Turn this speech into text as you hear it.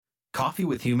Coffee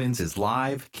with Humans is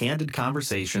live, candid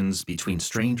conversations between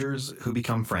strangers who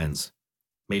become friends,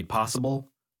 made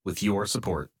possible with your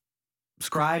support.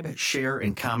 Subscribe, share,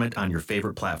 and comment on your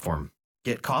favorite platform.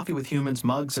 Get Coffee with Humans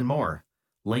mugs and more.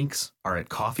 Links are at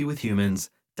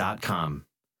coffeewithhumans.com.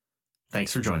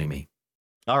 Thanks for joining me.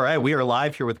 All right, we are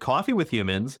live here with Coffee with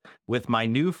Humans with my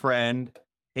new friend,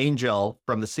 Angel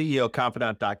from the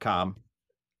CEOconfidant.com.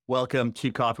 Welcome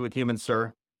to Coffee with Humans,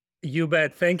 sir. You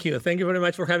bet. Thank you. Thank you very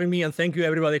much for having me. And thank you,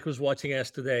 everybody who's watching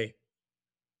us today.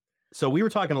 So we were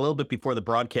talking a little bit before the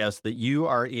broadcast that you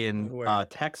are in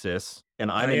Texas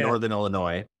and I'm in Northern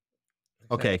Illinois.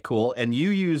 Okay, cool. And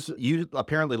you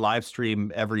apparently live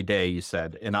stream every day, you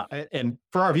said. And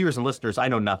for our viewers and listeners, I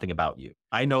know nothing about you.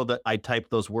 I know that I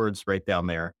typed those words right down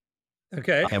there.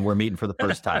 Okay. And we're meeting for the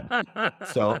first time.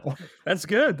 So that's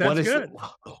good. That's good.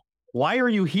 Why are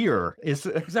you here?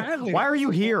 Exactly. Why are you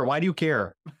here? Why do you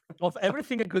care? Of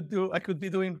everything I could be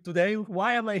doing today,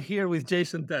 why am I here with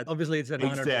Jason Ted? Obviously, it's an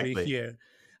honor to be here.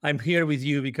 I'm here with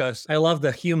you because I love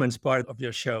the humans part of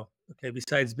your show. Okay,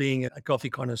 besides being a coffee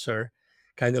connoisseur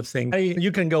kind of thing.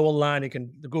 You can go online, you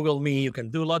can Google me, you can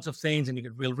do lots of things, and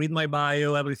will read my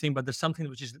bio, everything, but there's something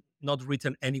which is not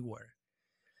written anywhere,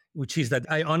 which is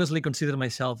that I honestly consider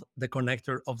myself the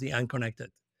connector of the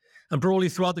unconnected. And probably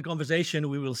throughout the conversation,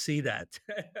 we will see that.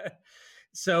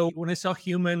 So when I saw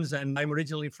humans, and I'm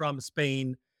originally from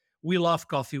Spain, we love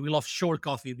coffee. We love short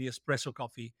coffee, the espresso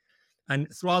coffee. And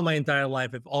throughout my entire life,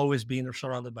 I've always been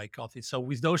surrounded by coffee. So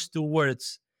with those two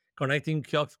words, connecting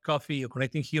coffee or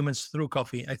connecting humans through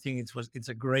coffee, I think it's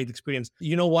a great experience.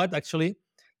 You know what? Actually,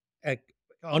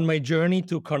 on my journey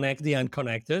to connect the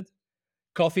unconnected,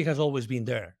 coffee has always been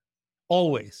there.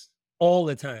 Always, all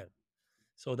the time.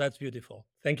 So that's beautiful.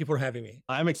 Thank you for having me.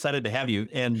 I'm excited to have you.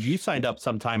 And you signed up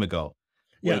some time ago,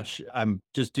 which I'm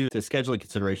just due to scheduling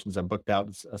considerations. I'm booked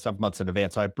out some months in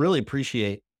advance. So I really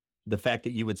appreciate the fact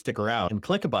that you would stick around and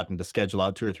click a button to schedule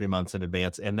out 2 or 3 months in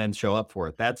advance and then show up for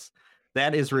it.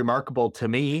 That is remarkable to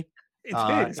me.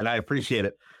 And I appreciate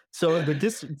it. So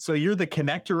so you're the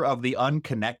connector of the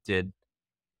unconnected.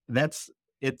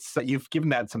 You've given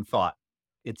that some thought.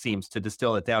 It seems, to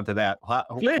distill it down to that.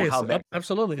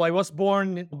 Absolutely. I was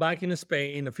born back in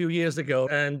Spain a few years ago.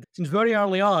 And since very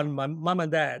early on, my mom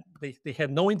and dad, they had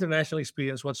no international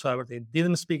experience whatsoever. They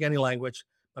didn't speak any language.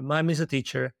 My mom is a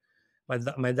teacher.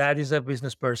 My dad is a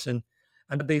business person.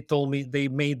 And they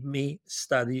made me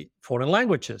study foreign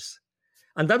languages.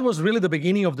 And that was really the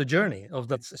beginning of the journey of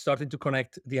that, starting to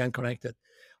connect the unconnected.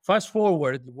 Fast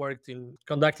forward, worked in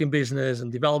conducting business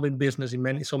and developing business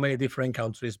in so many different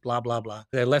countries, blah, blah, blah.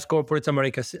 I left corporate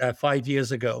America 5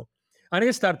 years ago. And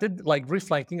I started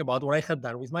reflecting about what I had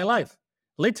done with my life,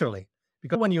 literally.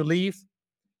 Because when you leave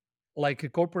a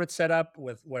corporate setup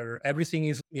where everything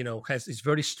is, is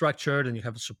very structured and you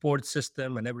have a support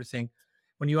system and everything,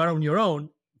 when you are on your own,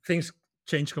 things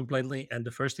change completely. And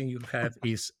the first thing you have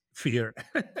is fear.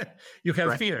 You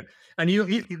have fear. And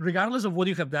you, regardless of what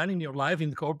you have done in your life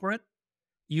in corporate,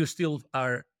 you still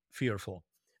are fearful.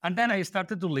 And then I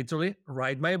started to literally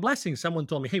write my blessings. Someone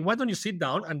told me, hey, why don't you sit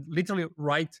down and literally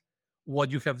write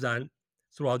what you have done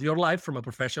throughout your life from a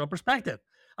professional perspective?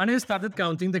 And I started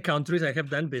counting the countries I have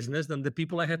done business and the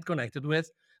people I had connected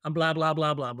with and blah, blah,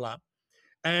 blah, blah, blah.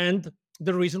 And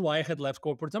the reason why I had left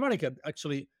corporate America,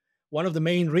 actually, one of the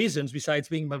main reasons, besides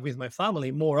being with my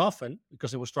family more often,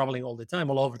 because I was traveling all the time,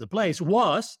 all over the place,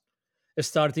 was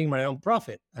starting my own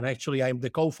nonprofit. And actually, I'm the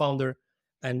co-founder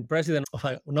and president of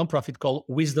a nonprofit called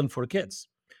Wisdom for Kids.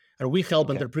 And we help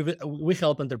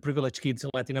underprivileged kids in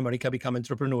Latin America become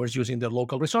entrepreneurs using their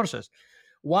local resources.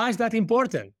 Why is that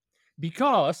important?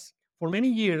 Because for many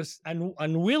years, and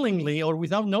unwillingly or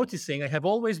without noticing, I had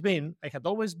always been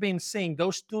seeing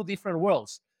those two different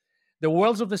worlds. The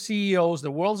worlds of the CEOs, the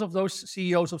worlds of those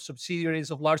CEOs of subsidiaries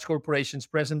of large corporations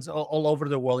present all over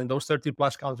the world in those 30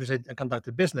 plus countries I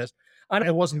conducted business. And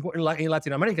I was in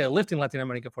Latin America. I lived in Latin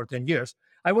America for 10 years.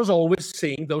 I was always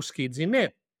seeing those kids in me.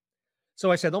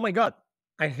 So I said, oh my God,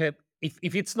 if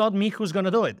it's not me, who's going to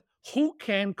do it? Who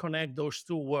can connect those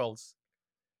two worlds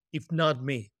if not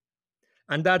me?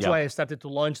 And that's why I started to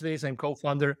launch this. I'm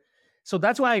co-founder. So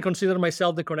that's why I consider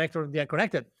myself the connector of the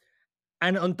unconnected.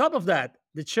 And on top of that,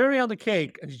 the cherry on the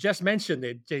cake, and you just mentioned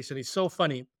it, Jason, it's so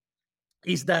funny,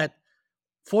 is that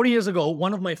 4 years ago,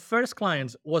 one of my first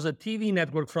clients was a TV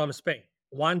network from Spain,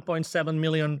 1.7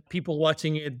 million people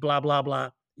watching it, blah, blah,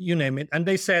 blah, you name it. And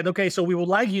they said, okay, so we would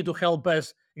like you to help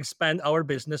us expand our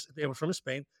business, they were from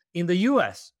Spain, in the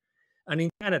US and in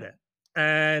Canada.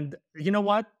 And you know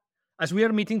what? As we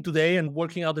are meeting today and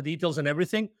working out the details and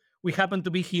everything, we happen to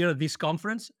be here at this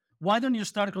conference. Why don't you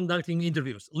start conducting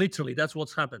interviews? Literally, that's what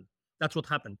happened.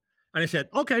 And I said,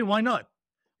 okay, why not?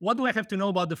 What do I have to know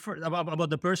about about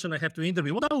the person I have to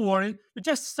interview? Well, don't worry. We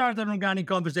just start an organic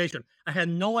conversation. I had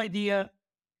no idea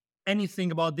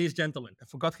anything about this gentleman. I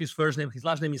forgot his first name. His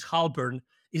last name is Halpern.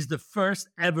 Is the first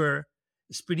ever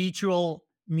spiritual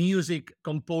music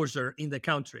composer in the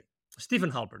country.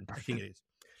 Stephen Halpern, I think it is.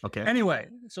 Okay. Anyway,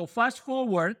 so fast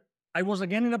forward, I was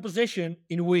again in a position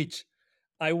in which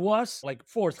I was like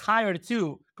hired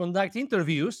to conduct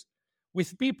interviews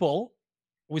with people,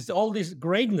 with all this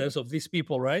greatness of these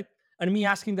people, right? And me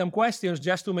asking them questions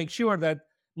just to make sure that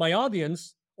my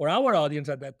audience, or our audience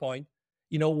at that point,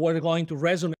 were going to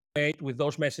resonate with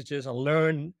those messages and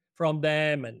learn from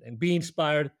them and be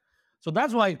inspired. So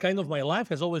that's why kind of my life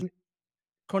has always been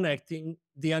connecting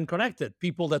the unconnected.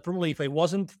 People that probably if I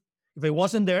wasn't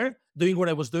there doing what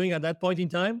I was doing at that point in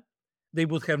time, they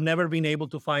would have never been able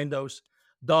to find those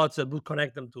dots that would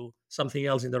connect them to something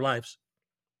else in their lives.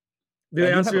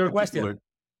 Did I answer your question?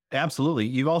 Absolutely.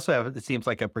 You also have, it seems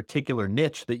like, a particular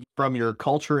niche that from your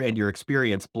culture and your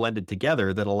experience blended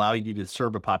together that allow you to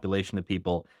serve a population of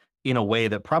people in a way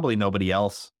that probably nobody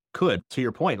else could. To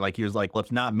your point, like you're like, well,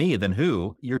 if not me, then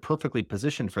who? You're perfectly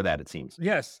positioned for that, it seems.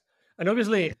 Yes. And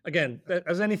obviously, again,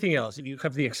 as anything else, you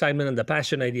have the excitement and the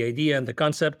passion and the idea and the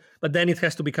concept, but then it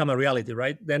has to become a reality,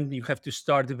 right? Then you have to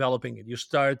start developing it. You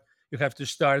have to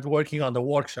start working on the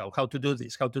workshop, how to do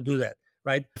this, how to do that,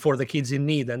 right? For the kids in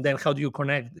need. And then how do you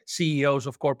connect CEOs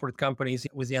of corporate companies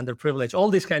with the underprivileged? All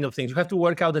these kind of things. You have to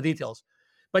work out the details.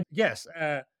 But yes,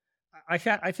 I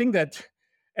think that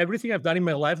everything I've done in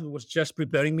my life was just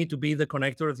preparing me to be the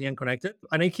connector of the unconnected.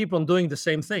 And I keep on doing the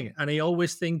same thing. And I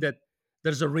always think that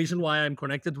there's a reason why I'm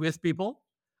connected with people.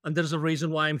 And there's a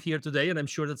reason why I'm here today. And I'm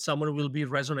sure that someone will be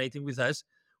resonating with us,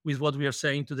 with what we are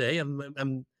saying today.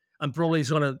 And I'm probably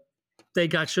going to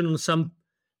take action on some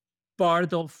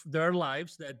part of their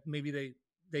lives that maybe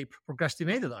they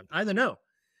procrastinated on. I don't know.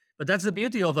 But that's the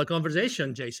beauty of a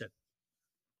conversation, Jason.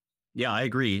 Yeah, I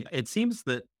agree. It seems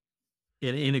that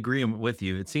in agreement with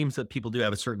you, it seems that people do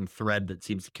have a certain thread that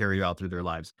seems to carry out through their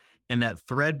lives. And that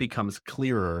thread becomes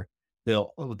clearer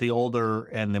the older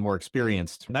and the more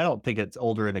experienced. And I don't think it's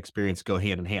older and experienced go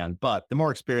hand in hand, but the more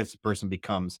experienced the person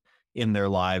becomes in their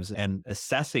lives and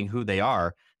assessing who they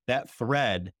are, that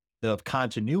thread of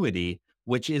continuity,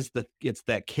 which is it's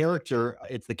the character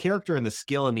and the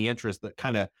skill and the interest that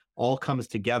kind of all comes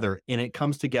together, and it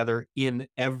comes together in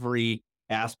every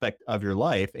aspect of your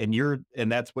life.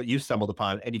 And that's what you stumbled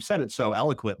upon. And you've said it so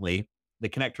eloquently, the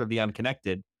connector of the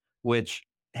unconnected, which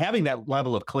having that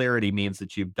level of clarity means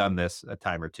that you've done this a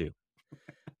time or two.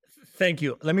 Thank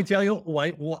you. Let me tell you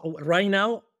why right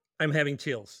now I'm having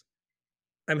chills.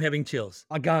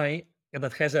 A guy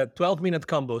that has a 12-minute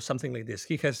combo, something like this.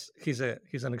 He's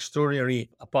an extraordinary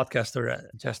podcaster,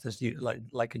 just as you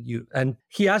like you. And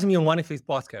he asked me on one of his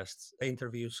podcasts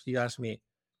interviews. He asked me,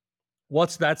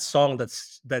 "What's that song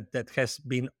that has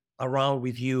been around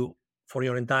with you for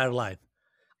your entire life?"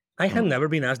 I had never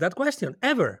been asked that question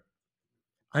ever.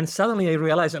 And suddenly I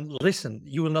realized, and listen,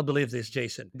 you will not believe this,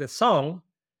 Jason. The song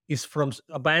is from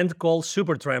a band called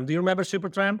Supertramp. Do you remember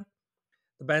Supertramp?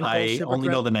 The band called Supertramp? I only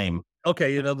know the name.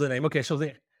 Okay, you know the name. Okay, so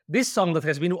this song that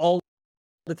has been all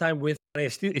the time with, and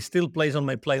it still plays on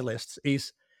my playlists,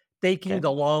 is Taking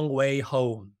the Long Way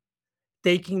Home.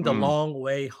 Taking the Long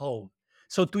Way Home.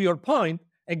 So to your point,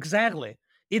 exactly.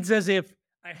 It's as if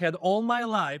I had all my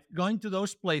life going to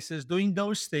those places, doing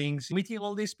those things, meeting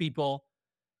all these people,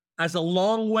 as a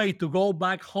long way to go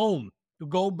back home, to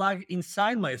go back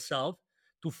inside myself,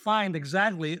 to find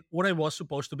exactly what I was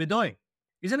supposed to be doing.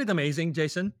 Isn't it amazing,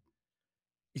 Jason?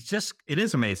 It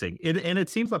is amazing. And it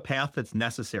seems a path that's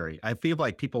necessary. I feel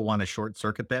like people want to short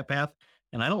circuit that path.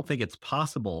 And I don't think it's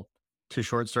possible to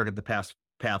short circuit the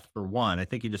path for one. I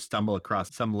think you just stumble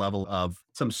across some level of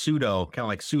some kind of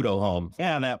like pseudo home.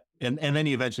 Yeah. And then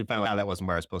you eventually find out that wasn't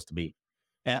where I was supposed to be.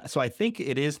 So I think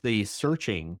it is the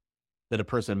searching that a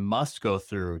person must go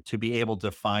through to be able to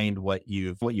find what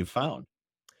you've found.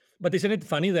 But isn't it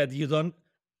funny that you don't,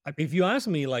 if you ask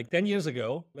me like 10 years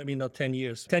ago, maybe not 10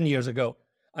 years, 10 years ago,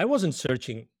 I wasn't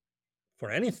searching for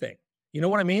anything. You know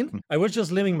what I mean? I was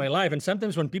just living my life. And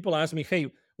sometimes when people ask me, hey,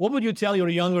 what would you tell your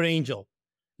younger angel?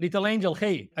 Little angel,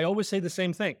 hey, I always say the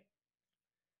same thing.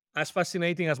 As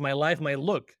fascinating as my life might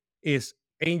look, is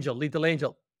little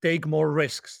angel, take more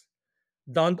risks.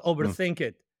 Don't overthink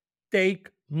it. Take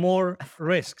more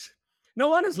risks.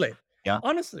 No, honestly. Yeah.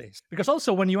 Honestly. Because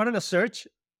also when you are in a search,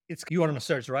 you are in a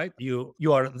search, right? You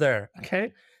are there.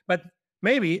 Okay. But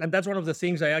maybe, and that's one of the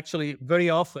things I actually very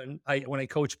often, when I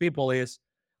coach people is,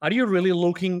 are you really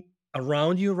looking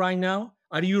around you right now?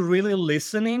 Are you really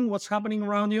listening what's happening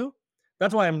around you?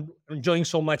 That's why I'm enjoying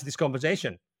so much this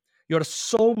conversation. you're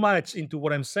so much into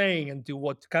what I'm saying and to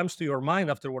what comes to your mind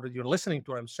after what you're listening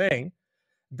to what I'm saying,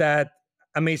 that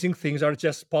amazing things are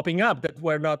just popping up that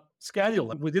were not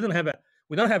scheduled. We don't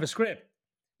have a script,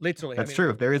 literally. That's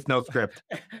true. There is no script.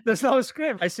 There's no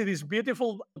script. I see this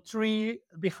beautiful tree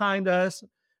behind us,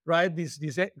 right?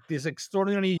 This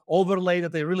extraordinary overlay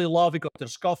that I really love because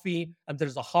there's coffee and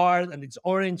there's a heart and it's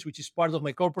orange, which is part of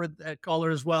my corporate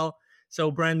color as well. So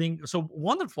branding, so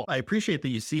wonderful. I appreciate that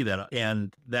you see that.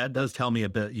 And that does tell me a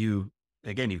bit, you've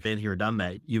been here, done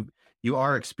that. You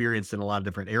are experienced in a lot of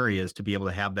different areas to be able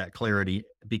to have that clarity,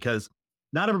 because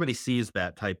not everybody sees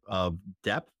that type of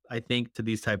depth, I think, to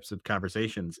these types of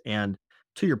conversations. And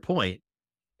to your point,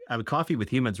 Coffee with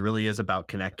Humans really is about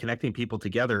connecting people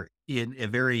together in a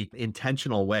very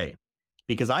intentional way.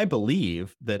 Because I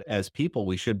believe that as people,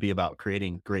 we should be about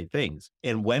creating great things.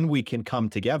 And when we can come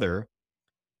together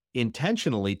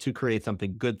intentionally to create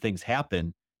something, good things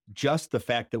happen. Just the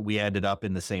fact that we ended up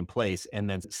in the same place and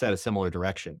then set a similar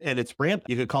direction. And it's random.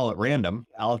 You could call it random.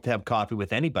 I'll have to have coffee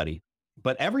with anybody.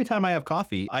 But every time I have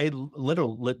coffee, I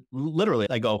literally,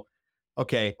 I go,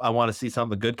 okay, I want to see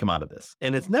something good come out of this.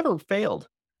 And it's never failed.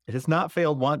 It has not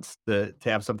failed once to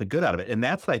have something good out of it. And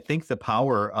that's, I think, the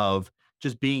power of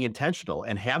just being intentional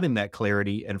and having that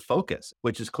clarity and focus,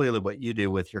 which is clearly what you do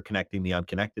with your Connecting the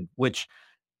Unconnected, which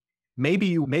maybe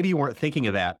you weren't thinking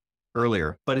of that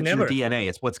earlier, but it's your DNA.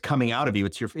 It's what's coming out of you.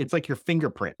 It's like your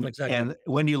fingerprint. Exactly. And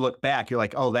when you look back, you're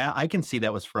like, oh, that I can see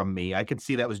that was from me. I can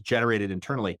see that was generated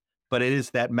internally. But it is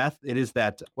that it's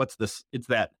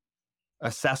that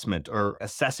assessment or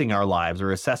assessing our lives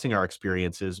or assessing our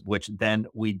experiences, which then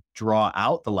we draw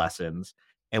out the lessons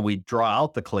and we draw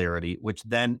out the clarity, which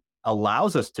then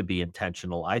allows us to be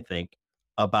intentional, I think,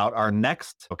 about our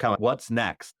next, kind of what's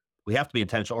next. We have to be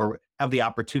intentional or have the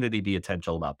opportunity to be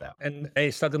intentional about that. And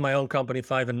I started my own company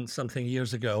 5 and something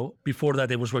years ago. Before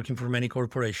that, I was working for many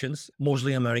corporations,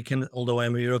 mostly American, although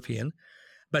I'm European.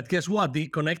 But guess what? The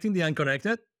Connecting the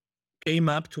Unconnected came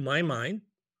up to my mind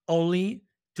only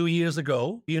 2 years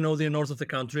ago. You know the north of the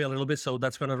country a little bit, so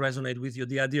that's going to resonate with you.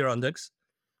 The Adirondacks.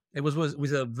 It was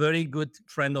with a very good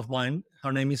friend of mine.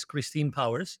 Her name is Christine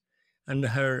Powers, and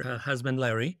her husband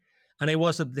Larry. And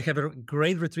they have a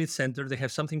great retreat center. They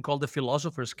have something called the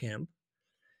Philosopher's Camp.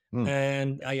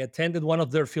 And I attended one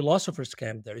of their Philosopher's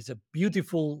Camp. There is a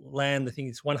beautiful land. I think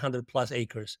it's 100 plus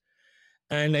acres.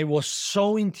 And I was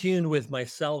so in tune with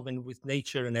myself and with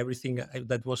nature and everything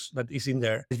that is in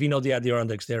there. If you know the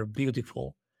Adirondacks, they're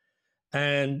beautiful.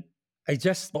 And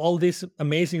all these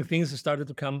amazing things started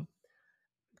to come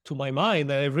to my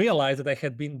mind. And I realized that I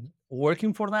had been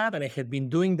working for that and I had been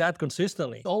doing that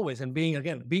consistently, always, and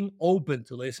being open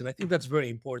to listen. I think that's very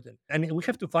important. And we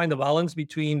have to find a balance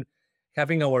between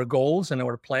having our goals and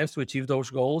our plans to achieve those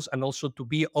goals, and also to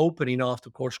be open enough to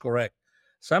course correct.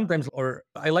 Sometimes, or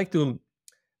I like to,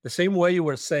 the same way you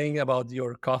were saying about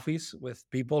your coffees with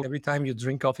people, every time you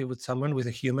drink coffee with someone, with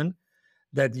a human,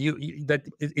 that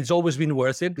it's always been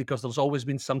worth it because there's always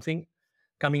been something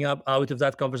coming up out of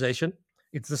that conversation.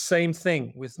 It's the same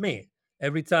thing with me.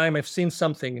 Every time I've seen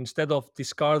something, instead of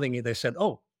discarding it, I said,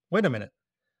 oh, wait a minute.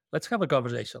 Let's have a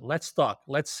conversation. Let's talk.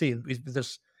 Let's see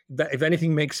if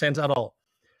anything makes sense at all.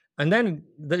 And then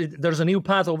there's a new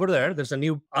path over there. There's a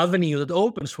new avenue that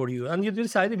opens for you. And you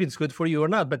decide if it's good for you or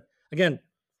not. But again,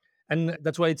 and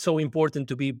that's why it's so important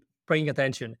to be paying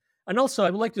attention. And also, I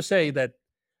would like to say that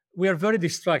we are very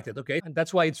distracted, okay? And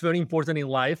that's why it's very important in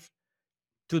life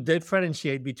to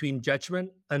differentiate between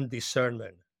judgment and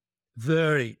discernment.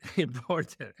 Very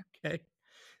important, okay?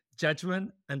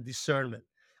 Judgment and discernment.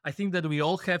 I think that we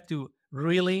all have to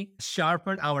really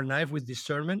sharpen our knife with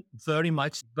discernment very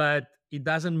much, but it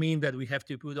doesn't mean that we have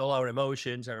to put all our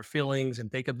emotions, our feelings, and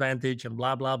take advantage and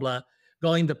blah, blah, blah,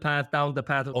 down the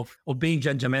path of being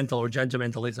judgmental or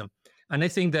judgmentalism. And I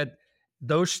think that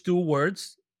those two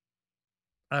words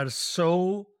are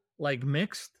so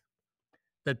mixed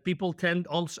that people tend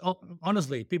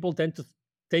to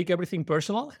take everything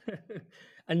personal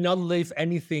and not leave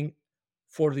anything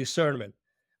for discernment.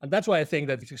 And that's why I think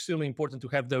that it's extremely important to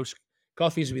have those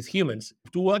coffees with humans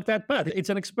to walk that path. It's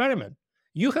an experiment.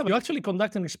 You actually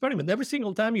conduct an experiment every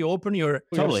single time you open your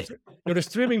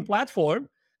streaming platform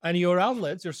and your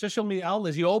outlets, your social media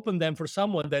outlets. You open them for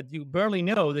someone that you barely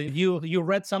know. That you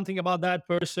read something about that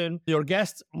person. Your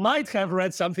guests might have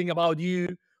read something about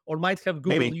you, or might have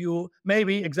Googled you.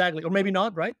 Maybe, exactly, or maybe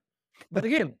not. Right? But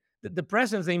again, the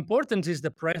presence. The importance is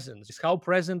the presence. It's how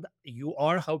present you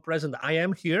are. How present I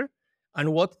am here.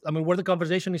 And where the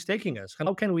conversation is taking us.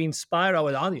 How can we inspire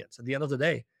our audience at the end of the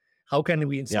day? How can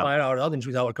we inspire our audience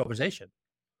with our conversation?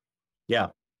 Yeah.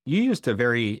 You used a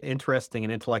very interesting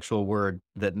and intellectual word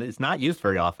that is not used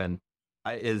very often,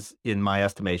 is in my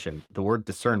estimation, the word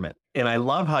discernment. And I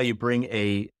love how you bring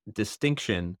a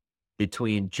distinction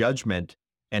between judgment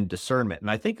and discernment.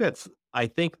 And I think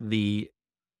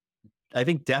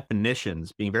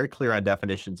definitions, being very clear on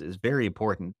definitions is very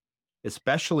important,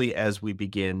 especially as we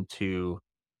begin to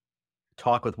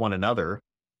talk with one another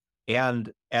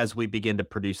and as we begin to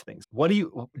produce things.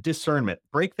 Discernment,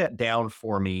 break that down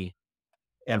for me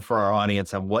and for our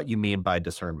audience on what you mean by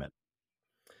discernment.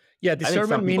 Yeah, I think discernment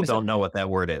some people means don't know what that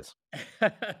word is.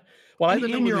 well, I don't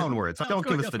know In what your this, own words. Don't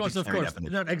give us the of dictionary course.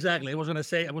 definition. No, exactly. I was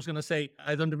gonna say,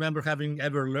 I don't remember having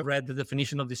ever read the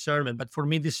definition of discernment, but for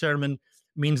me, discernment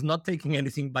means not taking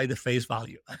anything by the face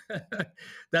value.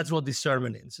 That's what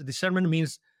discernment is. Discernment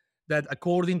means that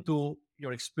according to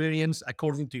your experience,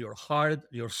 according to your heart,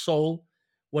 your soul,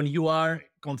 when you are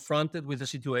confronted with a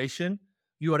situation,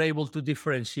 you are able to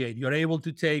differentiate. You're able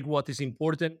to take what is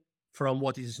important from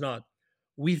what is not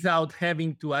without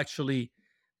having to actually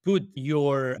put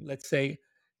your, let's say,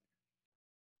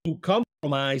 to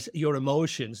compromise your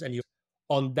emotions and your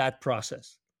on that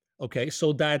process. Okay,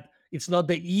 so that it's not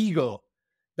the ego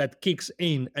that kicks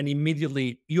in and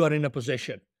immediately you are in a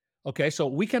position. Okay, so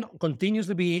we can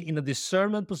continuously be in a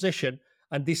discernment position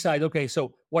and decide, okay,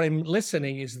 so what I'm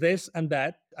listening is this and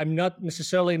that. I'm not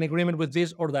necessarily in agreement with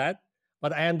this or that,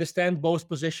 but I understand both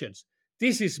positions.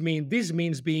 This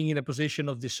means being in a position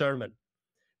of discernment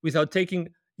without taking,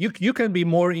 you can be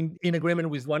more in agreement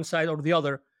with one side or the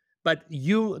other, but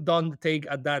you don't take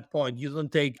at that point, you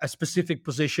don't take a specific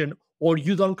position or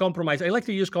you don't compromise. I like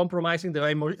to use compromising the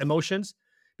emotions,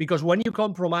 because when you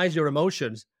compromise your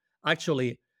emotions,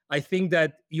 actually, I think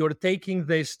that you're taking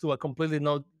this to a completely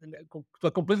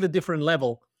different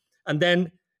level, and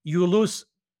then you lose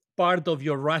part of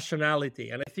your rationality.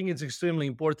 And I think it's extremely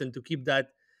important to keep that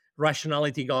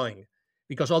rationality going,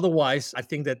 because otherwise, I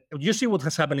think that you see what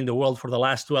has happened in the world for the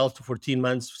last 12 to 14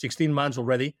 months, 16 months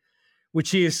already,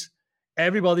 which is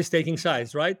everybody's taking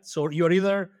sides, right? So you're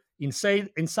either inside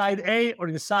A or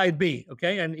inside B,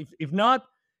 okay? And if not,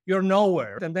 you're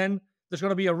nowhere. And then there's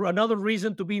going to be another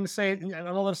reason to be inside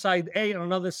another side A and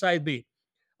another side B.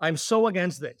 I'm so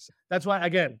against this. That's why,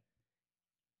 again,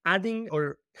 adding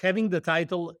or having the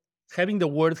title, having the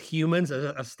word humans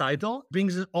as title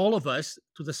brings all of us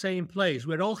to the same place.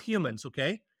 We're all humans,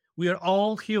 okay? We are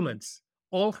all humans.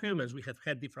 All humans. We have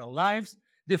had different lives,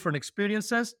 different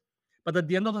experiences, but at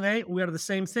the end of the day, we are the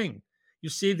same thing. You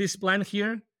see this plant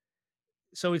here?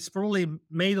 So it's probably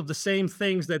made of the same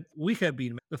things that we have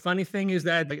been. The funny thing is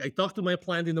that I talk to my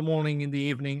plant in the morning, in the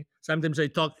evening. Sometimes I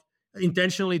talk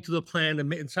intentionally to the plant,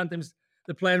 and sometimes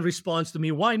the plant responds to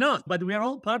me. Why not? But we are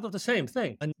all part of the same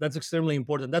thing. And that's extremely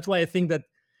important. That's why I think that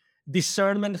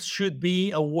discernment should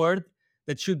be a word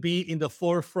that should be in the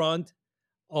forefront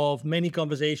of many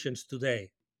conversations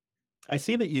today. I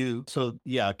see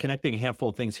that connecting a handful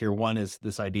of things here. One is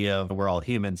this idea of we're all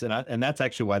humans. And that's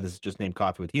actually why this is just named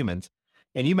Coffee with Humans.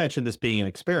 And you mentioned this being an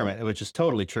experiment, which is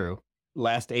totally true.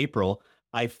 Last April,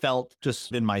 I felt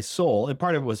just in my soul, and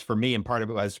part of it was for me, and part of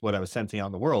it was what I was sensing out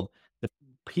in the world, that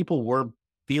people were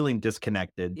feeling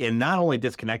disconnected, and not only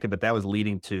disconnected, but that was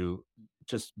leading to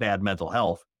just bad mental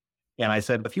health. And I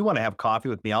said, if you want to have coffee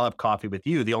with me, I'll have coffee with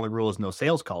you. The only rule is no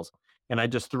sales calls. And I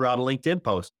just threw out a LinkedIn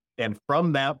post. And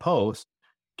from that post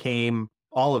came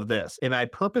all of this. And I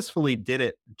purposefully did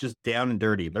it just down and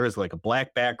dirty. There was like a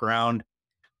black background.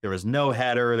 There was no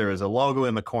header. There was a logo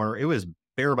in the corner. It was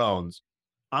bare bones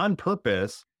on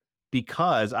purpose,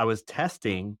 because I was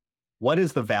testing what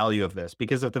is the value of this?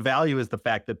 Because if the value is the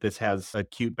fact that this has a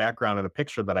cute background and a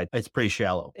picture it's pretty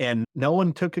shallow, and no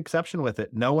one took exception with it.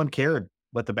 No one cared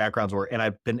what the backgrounds were. And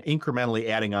I've been incrementally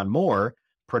adding on more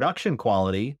production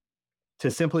quality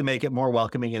to simply make it more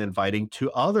welcoming and inviting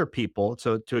to other people,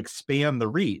 so to expand the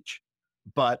reach.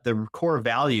 But the core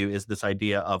value is this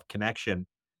idea of connection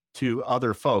to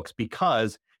other folks,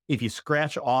 because if you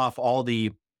scratch off all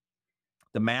the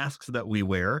masks that we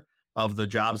wear of the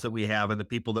jobs that we have and the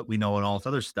people that we know and all this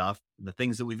other stuff, the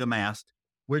things that we've amassed,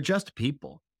 we're just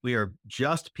people. We are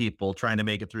just people trying to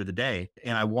make it through the day.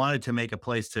 And I wanted to make a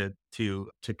place to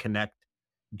connect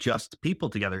just people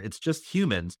together. It's just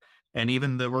humans. And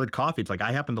even the word coffee, it's like,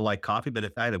 I happen to like coffee, but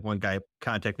if I had one guy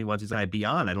contact me once, he said, I'd be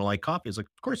on. I don't like coffee. It's like,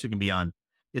 of course you can be on.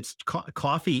 It's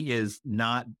coffee is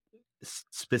not,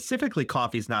 specifically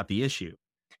coffee is not the issue.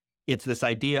 It's this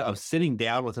idea of sitting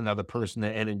down with another person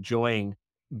and enjoying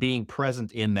being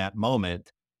present in that moment,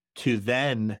 to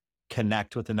then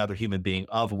connect with another human being,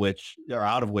 out of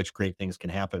which great things can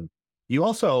happen. You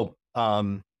also,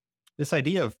 this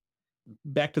idea of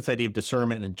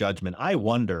discernment and judgment. I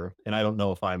wonder, and I don't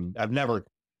know if I've never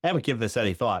I haven't given this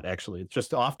any thought, actually. It's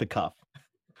just off the cuff,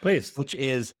 Please. which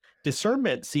is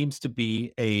discernment seems to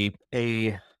be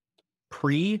a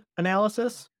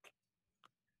pre-analysis,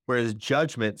 whereas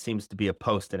judgment seems to be a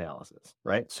post-analysis,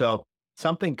 right? So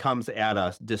something comes at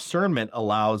us, discernment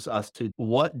allows us to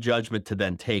what judgment to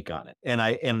then take on it.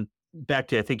 And back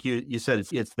to, I think you said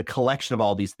it's the collection of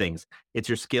all these things. It's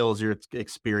your skills, your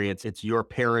experience, it's your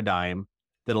paradigm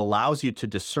that allows you to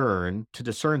discern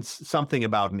something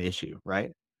about an issue,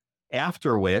 right?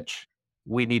 After which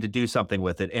we need to do something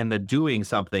with it. And the doing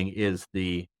something is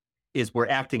we're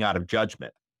acting out of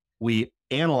judgment. We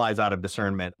analyze out of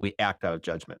discernment, we act out of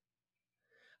judgment.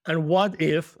 And what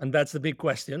if, and that's the big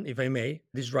question, if I may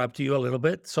disrupt you a little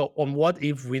bit. So on what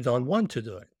if we don't want to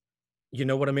do it? You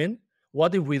know what I mean?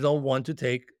 What if we don't want to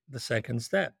take the second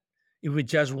step? If we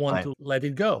just want Right. to let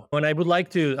it go? And I would like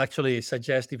to actually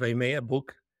suggest, if I may, a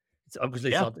book. It's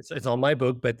obviously it's not my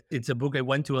book, but it's a book I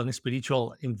went to on a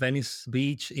spiritual in Venice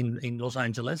Beach in Los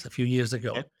Angeles a few years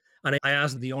ago. Okay. And I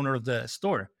asked the owner of the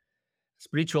store,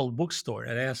 spiritual bookstore,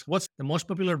 and I asked, what's the most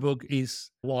popular book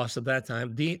was at that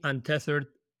time, The Untethered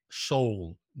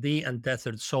Soul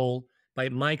by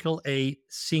Michael A.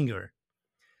 Singer.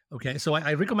 Okay, so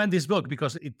I recommend this book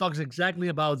because it talks exactly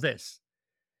about this.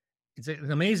 It's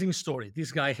an amazing story.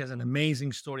 This guy has an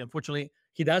amazing story. Unfortunately,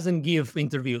 he doesn't give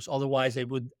interviews. Otherwise, I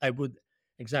would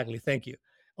exactly. Thank you.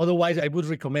 Otherwise, I would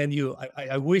recommend you.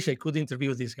 I wish I could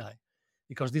interview this guy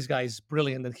because this guy is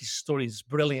brilliant and his story is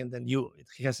brilliant. And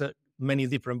he has many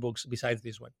different books besides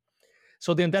this one.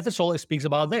 So the Untethered Soul speaks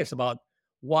about this, about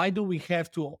why do we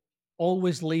have to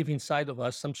always leave inside of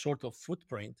us some sort of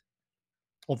footprint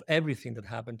of everything that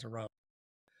happens around.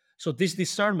 So this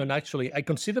discernment, actually, I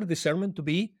consider discernment to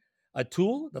be a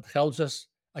tool that helps us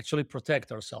actually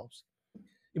protect ourselves.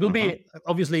 It will be,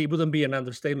 obviously, it wouldn't be an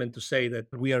understatement to say that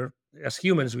we are, as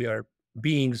humans, we are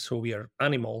beings, so we are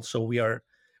animals, so we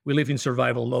live in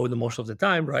survival mode most of the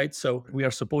time, right? So we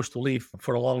are supposed to live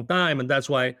for a long time, and that's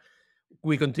why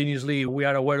we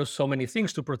are aware of so many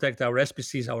things to protect our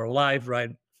species, our life,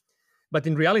 right? But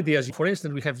in reality, for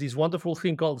instance, we have this wonderful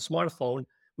thing called smartphone,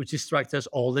 which distracts us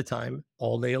all the time,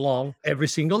 all day long, every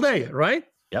single day, right?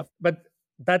 Yep. But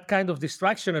that kind of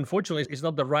distraction, unfortunately, is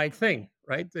not the right thing,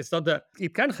 right?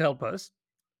 It can help us.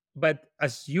 But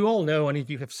as you all know, and if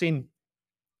you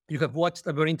have watched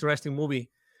a very interesting movie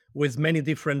with many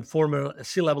different former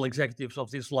C-level executives of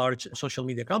these large social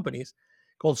media companies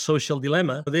called Social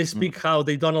Dilemma. They speak how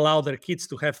they don't allow their kids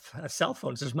to have cell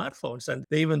phones, smartphones, and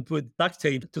they even put duct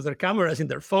tape to their cameras in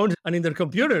their phones and in their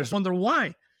computers. Wonder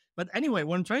why. But anyway,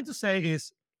 what I'm trying to say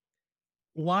is,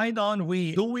 why don't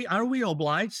are we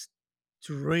obliged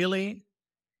to really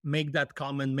make that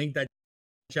comment, make that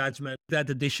judgment, that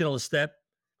additional step?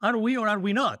 Are we or are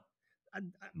we not?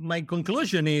 My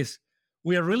conclusion is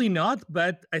we are really not,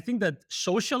 but I think that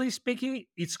socially speaking,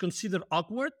 it's considered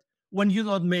awkward when you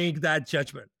don't make that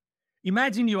judgment.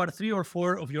 Imagine you are 3 or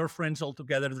 4 of your friends all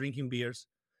together drinking beers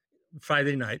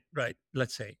Friday night, right?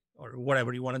 Let's say, or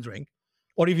whatever you want to drink.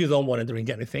 Or if you don't want to drink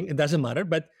anything, it doesn't matter,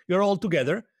 but you're all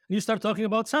together and you start talking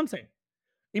about something.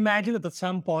 Imagine that at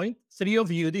some point, 3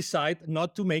 of you decide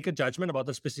not to make a judgment about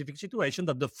a specific situation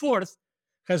that the 4th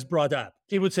has brought up.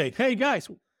 He would say, hey guys,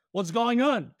 what's going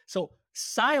on? So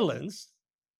silence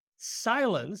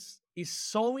is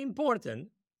so important.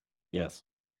 Yes.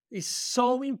 Is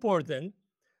so important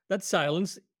that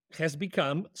silence has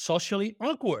become socially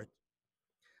awkward.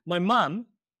 My mom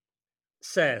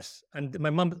says, and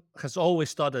my mom has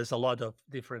always taught us a lot of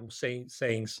different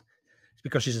sayings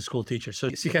because she's a school teacher. So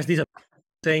she has this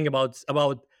saying about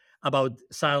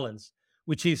silence,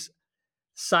 which is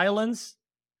silence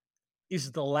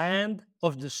is the land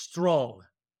of the strong.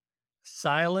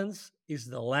 Silence is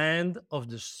the land of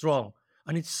the strong.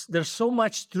 And there's so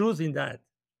much truth in that.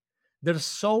 There's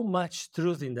so much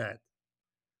truth in that.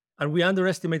 And we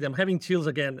underestimate. I'm having chills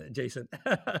again, Jason.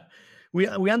 we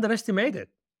underestimate it.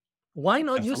 Why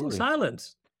not using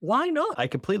silence? Why not? I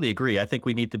completely agree. I think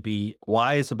we need to be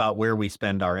wise about where we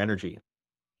spend our energy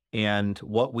and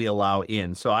what we allow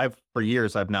in. So for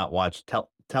years, I've not watched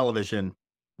television,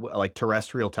 like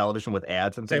terrestrial television with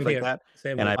ads and things like that.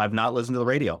 And I've not listened to the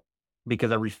radio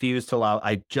because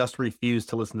I just refuse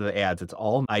to listen to the ads. It's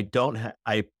all, I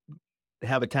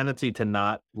have a tendency to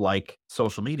not like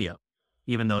social media,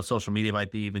 even though social media might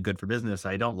be even good for business.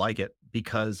 I don't like it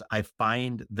because I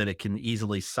find that it can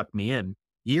easily suck me in.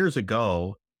 Years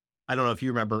ago, I don't know if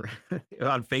you remember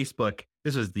on Facebook,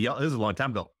 this is a long time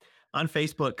ago. On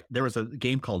Facebook, there was a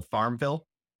game called Farmville.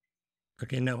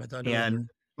 Okay, no, I don't know. And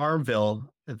Farmville,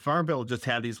 and Farmville just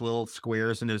had these little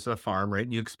squares and there's a farm, right?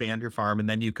 And you expand your farm and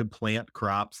then you could plant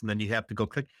crops and then you have to go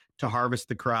click to harvest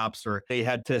the crops, or they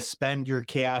had to spend your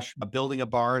cash building a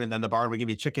barn and then the barn would give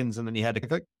you chickens and then you had to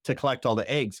click to collect all the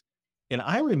eggs. And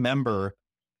I remember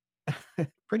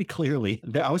pretty clearly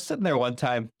that I was sitting there one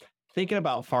time thinking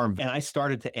about farm and I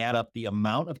started to add up the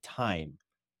amount of time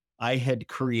I had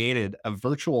created a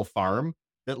virtual farm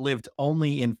that lived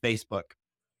only in Facebook.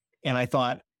 And I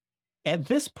thought, at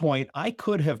this point, I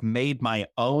could have made my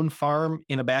own farm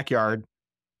in a backyard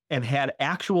and had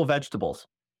actual vegetables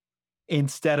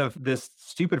instead of this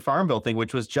stupid Farmville thing,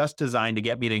 which was just designed to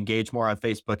get me to engage more on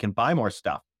Facebook and buy more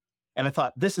stuff. And I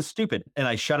thought, this is stupid. And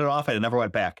I shut it off and I never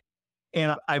went back.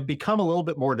 And I've become a little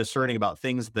bit more discerning about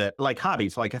things that like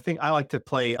hobbies. Like I think I like to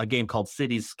play a game called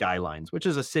Cities Skylines, which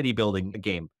is a city building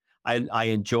game. I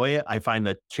enjoy it. I find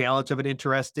the challenge of it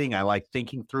interesting. I like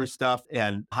thinking through stuff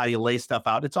and how you lay stuff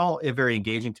out. It's all very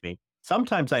engaging to me.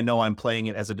 Sometimes I know I'm playing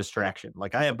it as a distraction.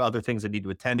 Like I have other things I need to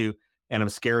attend to, and I'm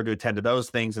scared to attend to those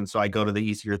things. And so I go to the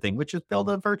easier thing, which is build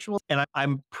a virtual. And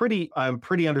I'm pretty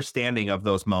understanding of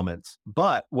those moments.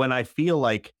 But when I feel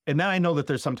like, and then I know that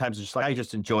there's sometimes just like, I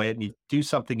just enjoy it and you do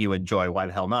something you enjoy. Why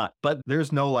the hell not? But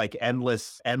there's no like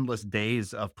endless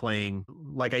days of playing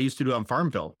like I used to do on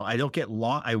Farmville. I don't get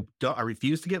lost. I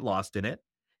refuse to get lost in it.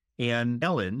 And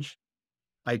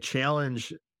I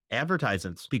challenge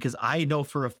advertisements because I know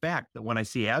for a fact that when I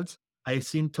see ads, I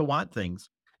seem to want things.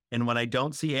 And when I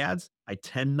don't see ads, I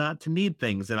tend not to need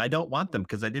things and I don't want them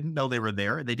because I didn't know they were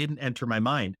there. They didn't enter my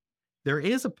mind. There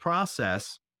is a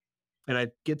process, and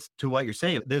it gets to what you're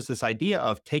saying. There's this idea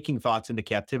of taking thoughts into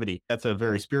captivity. That's a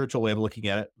very spiritual way of looking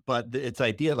at it. But it's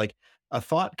idea like a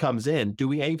thought comes in. Do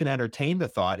we even entertain the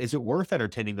thought? Is it worth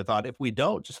entertaining the thought? If we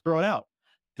don't, just throw it out.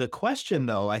 The question,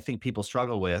 though, I think people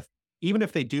struggle with, even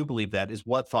if they do believe that, is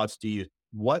what thoughts do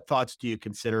you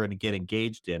consider and get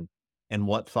engaged in, and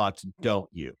what thoughts don't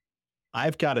you?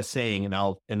 I've got a saying, and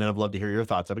then I'd love to hear your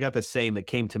thoughts. I've got this saying that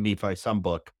came to me by some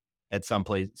book at some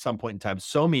point in time,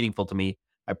 so meaningful to me.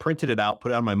 I printed it out,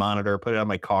 put it on my monitor, put it on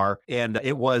my car, and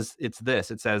it's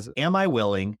this. It says, "Am I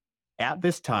willing at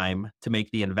this time to make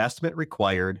the investment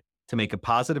required to make a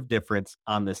positive difference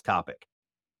on this topic?"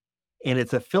 And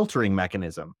it's a filtering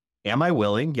mechanism. Am I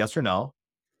willing? Yes or no.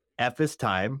 At this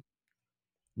time,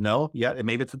 no, yeah,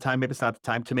 maybe it's the time, maybe it's not the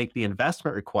time to make the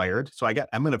investment required. So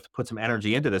I'm going to put some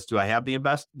energy into this. Do I have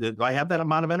do I have that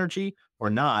amount of energy or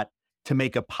not to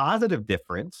make a positive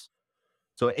difference?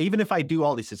 So even if I do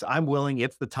all these things, I'm willing,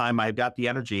 it's the time, I've got the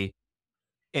energy.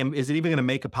 And is it even going to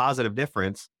make a positive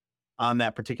difference on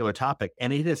that particular topic?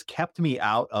 And it has kept me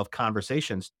out of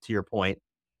conversations, to your point,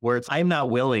 where I'm not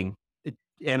willing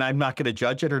and I'm not going to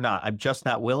judge it or not. I'm just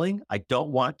not willing. I don't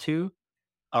want to,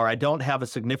 or I don't have a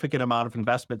significant amount of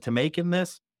investment to make in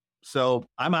this. So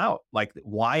I'm out. Like,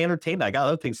 why entertain that? I got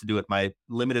other things to do with my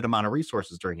limited amount of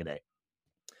resources during a day.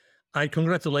 I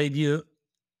congratulate you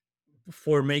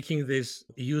for making this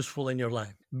useful in your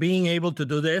life. Being able to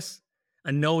do this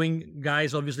and knowing,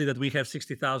 guys, obviously that we have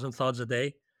 60,000 thoughts a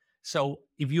day. So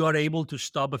if you are able to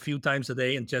stop a few times a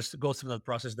day and just go through that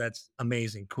process, that's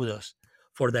amazing. Kudos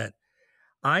for that.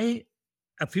 A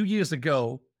few years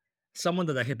ago, someone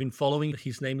that I have been following,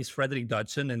 his name is Frederick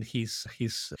Dodson, and his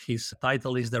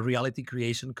title is the Reality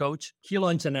Creation Coach. He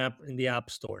launched an app in the App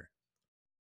Store.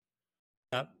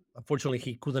 Unfortunately,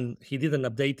 he didn't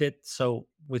update it. So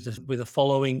with the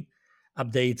following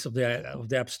updates of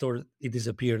the App Store, it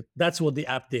disappeared. That's what the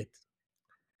app did.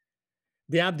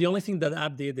 The only thing that the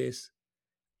app did is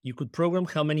you could program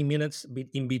how many minutes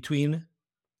in between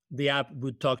the app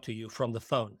would talk to you from the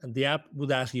phone, and the app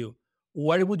would ask you,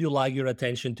 where would you like your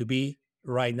attention to be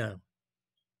right now?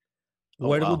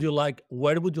 Where would you like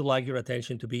your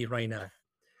attention to be right now?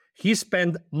 He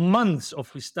spent months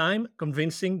of his time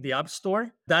convincing the App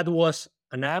Store that was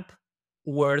an app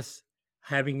worth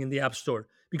having in the App Store,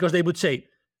 because they would say,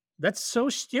 that's so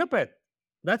stupid.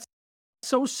 That's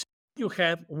so stupid you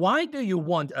have. Why do you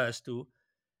want us to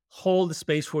hold the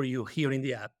space for you here in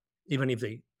the app, even if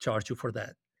they charge you for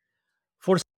that?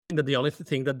 For something that the only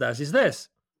thing that does is this.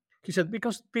 He said,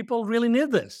 because people really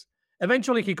need this.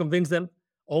 Eventually, he convinced them,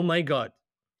 oh my God.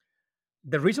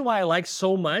 The reason why I like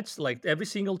so much, like every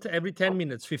 10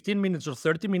 minutes, 15 minutes, or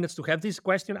 30 minutes to have this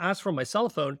question asked from my cell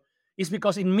phone is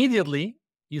because immediately,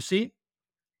 you see,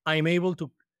 I'm able to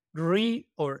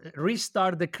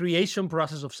restart the creation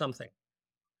process of something,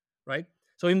 right?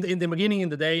 So in the beginning, in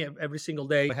the day, every single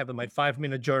day, I have my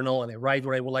 5-minute journal and I write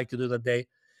what I would like to do that day.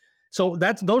 So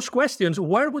those questions,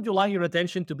 where would you like your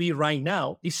attention to be right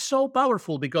now, is so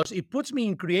powerful because it puts me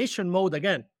in creation mode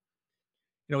again.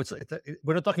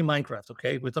 we're not talking Minecraft,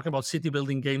 okay? We're talking about city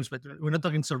building games, but we're not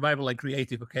talking survival like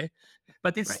creative, okay?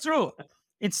 But it's Right. true.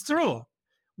 It's true.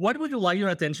 What would you like your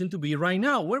attention to be right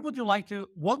now? What would you like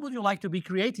to be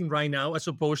creating right now as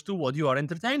opposed to what you are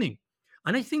entertaining?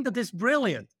 And I think that is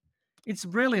brilliant. It's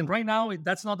brilliant. Right now,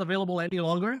 that's not available any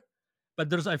longer.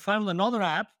 But I found another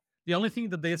app. The only thing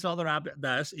that this other app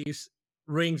does is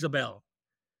rings a bell.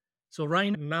 So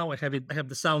right now I have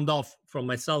the sound off from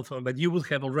my cell phone, but you would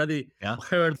have already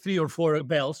heard 3 or 4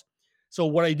 bells. So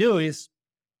what I do is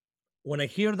when I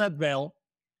hear that bell,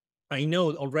 I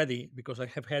know already, because I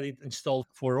have had it installed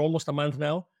for almost a month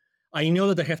now, I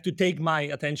know that I have to take my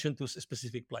attention to a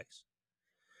specific place.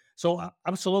 So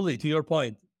absolutely, to your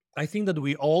point, I think that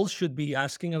we all should be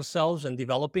asking ourselves and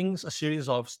developing a series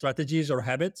of strategies or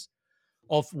habits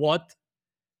of what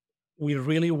we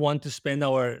really want to spend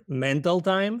our mental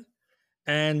time.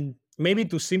 And maybe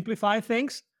to simplify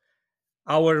things,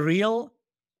 our real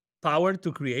power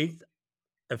to create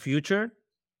a future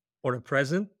or a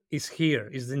present is here,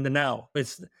 is in the now.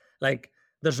 It's like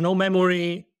there's no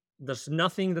memory, there's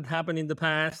nothing that happened in the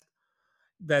past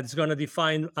that's going to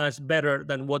define us better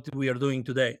than what we are doing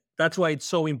today. That's why it's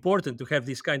so important to have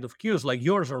these kind of cues like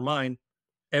yours or mine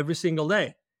every single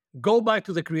day. Go back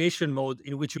to the creation mode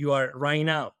in which you are right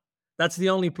now. That's the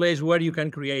only place where you can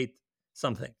create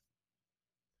something.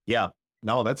 Yeah,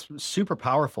 no, that's super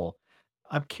powerful.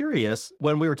 I'm curious,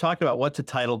 when we were talking about what to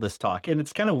title this talk, and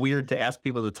it's kind of weird to ask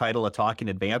people to title a talk in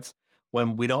advance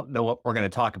when we don't know what we're going to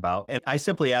talk about. And I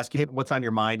simply ask you, hey, what's on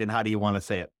your mind and how do you want to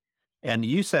say it? And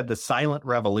you said the silent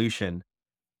revolution.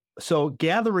 So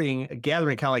gathering kind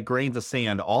of like grains of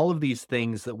sand, all of these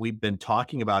things that we've been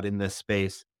talking about in this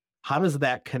space, how does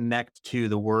that connect to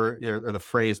the word or the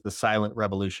phrase, the silent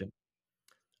revolution?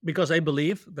 Because I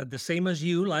believe that the same as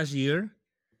you last year,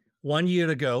 1 year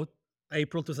ago,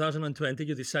 April 2020,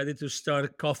 you decided to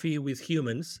start Coffee with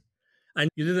Humans, and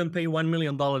you didn't pay $1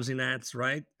 million in ads,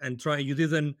 right? And you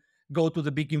didn't go to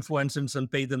the big influencers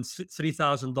and pay them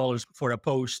 $3,000 for a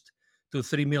post to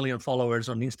 3 million followers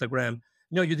on Instagram.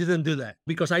 No, you didn't do that,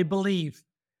 because I believe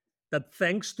that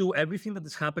thanks to everything that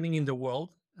is happening in the world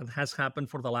and has happened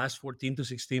for the last 14 to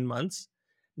 16 months,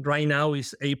 right now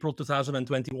is April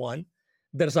 2021,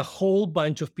 there's a whole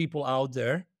bunch of people out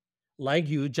there like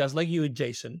you, just like you,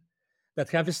 Jason, that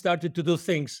have started to do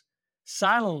things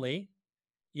silently,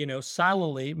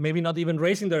 maybe not even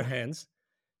raising their hands,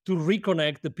 to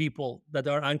reconnect the people that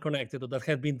are unconnected or that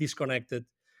have been disconnected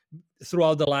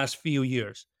throughout the last few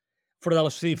years, for the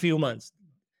last few months.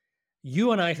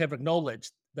 You and I have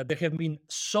acknowledged that there have been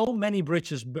so many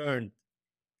bridges burned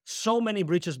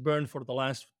for the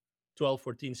last 12,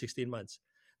 14, 16 months,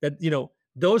 that,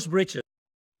 those bridges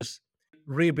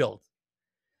rebuilt.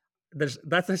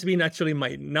 That has been actually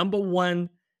my number one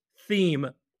theme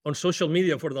on social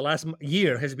media for the last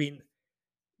year, has been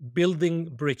building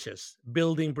bridges,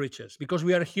 because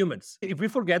we are humans. If we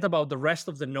forget about the rest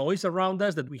of the noise around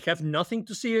us, that we have nothing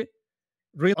to see,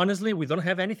 really honestly, we don't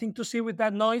have anything to see with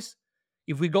that noise.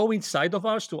 If we go inside of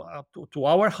us to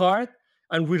our heart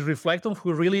and we reflect on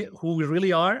who we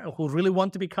really are and who really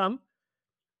want to become,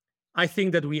 I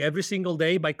think that we every single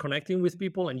day, by connecting with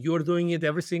people, and you're doing it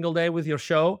every single day with your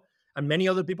show, and many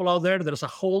other people out there's a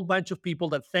whole bunch of people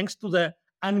that, thanks to the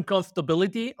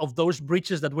uncomfortability of those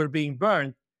bridges that were being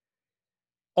burned,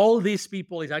 all these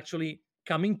people is actually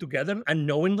coming together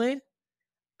unknowingly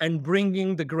and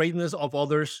bringing the greatness of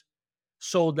others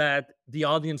so that the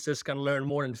audiences can learn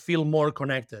more and feel more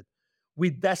connected. We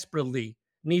desperately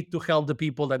need to help the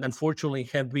people that unfortunately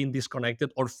have been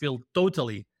disconnected or feel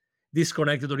totally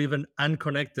disconnected or even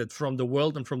unconnected from the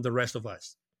world and from the rest of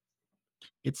us.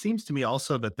 It seems to me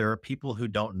also that there are people who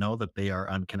don't know that they are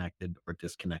unconnected or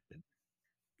disconnected.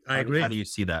 I agree. How do you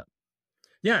see that?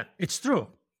 Yeah, it's true.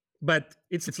 But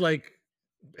it's like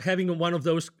having one of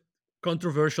those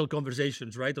controversial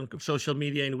conversations, right, on social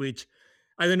media, in which,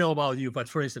 I don't know about you, but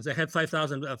for instance, I have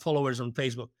 5,000 followers on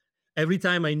Facebook. Every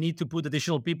time I need to put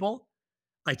additional people,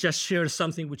 I just share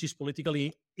something which is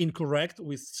politically incorrect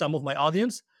with some of my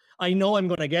audience. I know I'm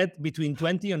going to get between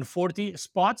 20 and 40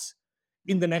 spots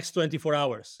in the next 24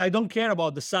 hours. I don't care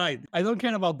about the side. I don't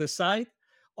care about the side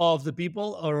of the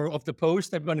people or of the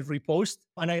post I'm going to repost.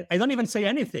 And I don't even say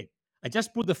anything. I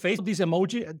just put the face of this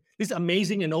emoji, this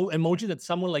amazing emoji that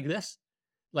someone like this,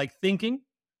 like thinking.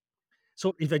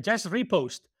 So if I just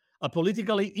repost a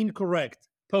politically incorrect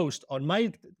post on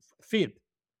my feed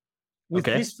with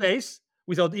this face,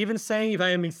 without even saying if I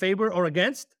am in favor or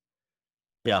against,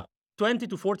 20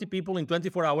 to 40 people in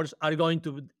 24 hours are going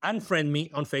to unfriend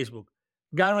me on Facebook.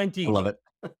 Guaranteed. I love it.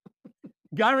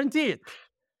 Guaranteed.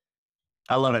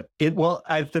 I love it.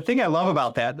 The thing I love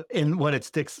about that and what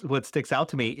sticks out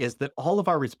to me is that all of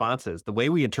our responses, the way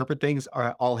we interpret things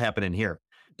are all happening here.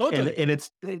 Totally. And it's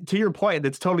to your point,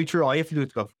 it's totally true. All you have to do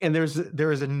is go, and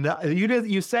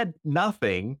you said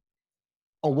nothing,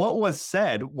 or what was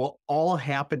said will all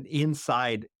happen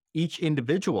inside each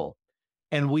individual.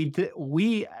 And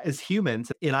we as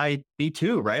humans, and me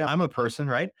too, right? I'm a person,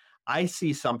 right? I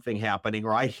see something happening,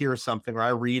 or I hear something, or I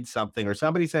read something, or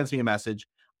somebody sends me a message.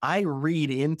 I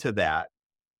read into that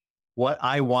what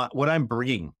I want, what I'm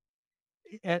bringing,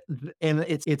 and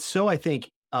it's so I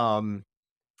think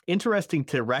interesting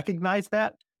to recognize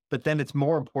that, but then it's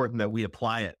more important that we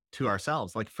apply it to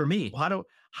ourselves. Like for me,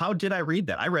 how did I read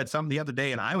that? I read something the other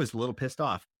day and I was a little pissed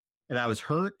off and I was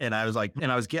hurt and I was like,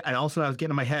 and I was getting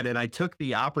in my head, and I took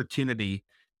the opportunity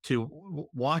to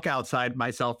walk outside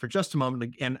myself for just a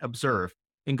moment and observe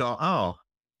and go, oh,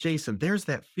 Jason, there's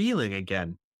that feeling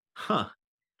again. Huh.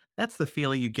 That's the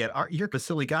feeling you get. You're a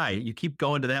silly guy. You keep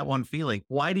going to that one feeling.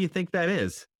 Why do you think that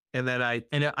is? And then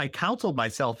I counseled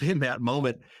myself in that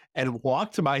moment and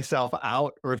walked myself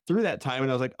out or through that time.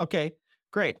 And I was like, okay,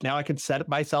 great. Now I can set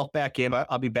myself back in.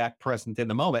 I'll be back present in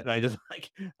the moment. And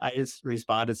I just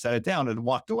responded, set it down and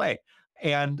walked away.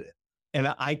 And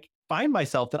I find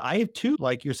myself that I too,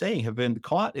 like you're saying, have been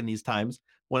caught in these times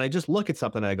when I just look at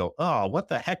something and I go, oh, what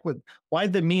the heck why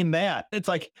did they mean that? It's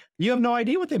like, you have no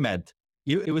idea what they meant.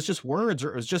 It was just words,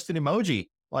 or it was just an emoji.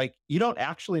 Like you don't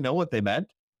actually know what they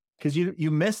meant because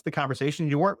you missed the conversation.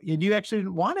 You actually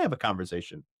didn't want to have a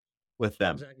conversation with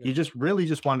them. Exactly. You just really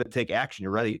just wanted to take action.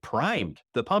 You're ready, primed.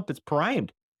 The pump is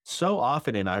primed so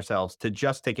often in ourselves to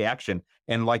just take action.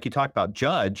 And like you talked about,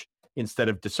 judge instead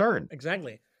of discern.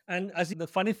 Exactly. And the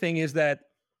funny thing is that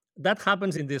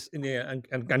happens in the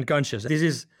unconscious.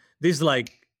 This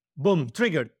like boom,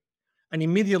 triggered. And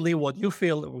immediately what you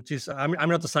feel, which is, I'm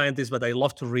not a scientist, but I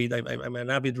love to read. I'm an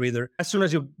avid reader. As soon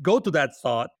as you go to that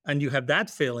thought and you have that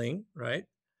feeling, right?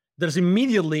 There's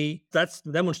immediately, that's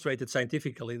demonstrated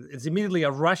scientifically, it's immediately a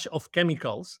rush of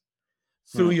chemicals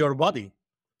through your body.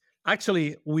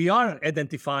 Actually, we are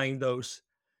identifying those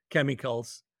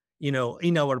chemicals,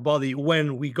 in our body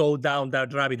when we go down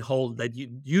that rabbit hole that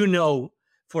you know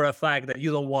for a fact that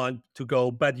you don't want to go,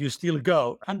 but you still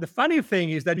go. And the funny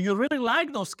thing is that you really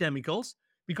like those chemicals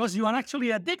because you are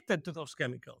actually addicted to those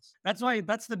chemicals.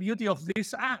 That's the beauty of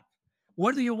this app.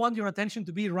 Where do you want your attention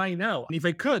to be right now? And if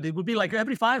I could, it would be like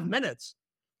every 5 minutes.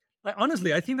 Like,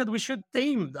 honestly, I think that we should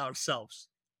tame ourselves.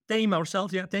 Tame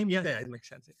ourselves, yeah, it makes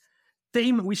sense.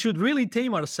 We should really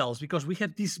tame ourselves because we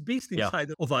have this beast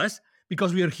inside of us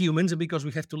because we are humans and because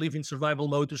we have to live in survival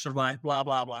mode to survive, blah,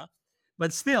 blah, blah.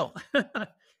 But still,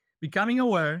 becoming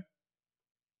aware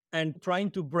and trying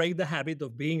to break the habit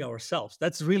of being ourselves.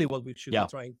 That's really what we should be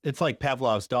trying. It's like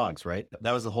Pavlov's dogs, right?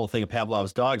 That was the whole thing of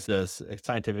Pavlov's dogs, this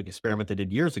scientific experiment they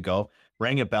did years ago,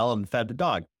 rang a bell and fed the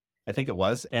dog. I think it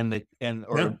was.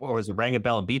 Or was it rang a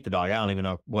bell and beat the dog? I don't even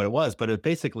know what it was, but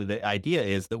basically the idea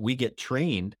is that we get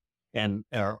trained and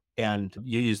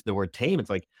you use the word tame. It's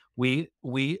like we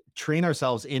train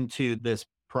ourselves into this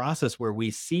process where we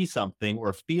see something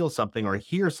or feel something or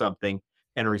hear something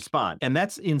and respond. And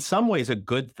that's in some ways a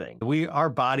good thing. Our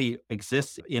body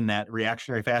exists in that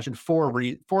reactionary fashion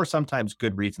for sometimes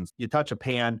good reasons. You touch a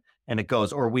pan and it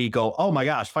goes, or we go, oh my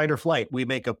gosh, fight or flight. We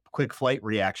make a quick flight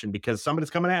reaction because somebody's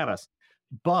coming at us.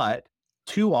 But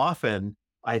too often,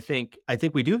 I think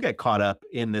we do get caught up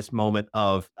in this moment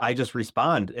of I just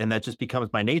respond and that just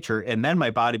becomes my nature. And then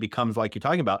my body becomes, like you're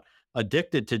talking about,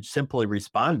 addicted to simply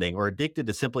responding or addicted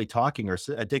to simply talking or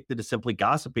addicted to simply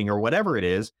gossiping or whatever it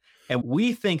is. And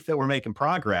we think that we're making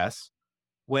progress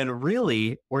when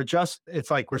really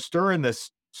it's like we're stirring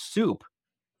this soup,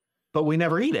 but we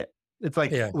never eat it. It's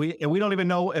like we don't even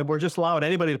know, and we're just allowing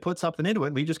anybody to put something into it.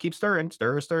 And we just keep stirring,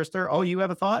 stir. Oh, you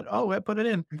have a thought? Oh, I put it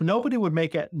in. Nobody would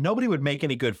make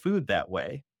any good food that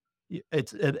way.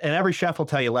 And every chef will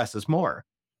tell you less is more.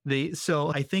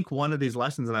 So I think one of these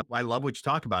lessons, and I love what you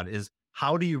talk about, is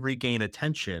how do you regain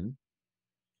attention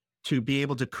to be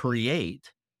able to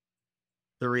create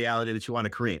the reality that you want to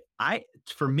create?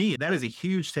 For me, that is a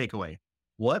huge takeaway.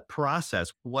 What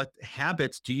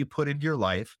habits do you put into your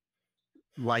life,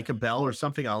 like a bell or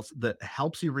something else, that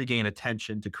helps you regain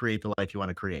attention to create the life you want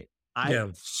to create?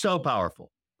 So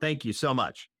powerful. Thank you so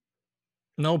much.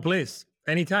 No, please,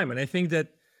 anytime. And I think that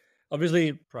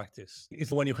obviously practice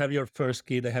is when you have your first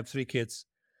kid. I have 3 kids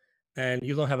and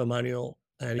you don't have a manual.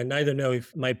 And I neither know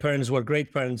if my parents were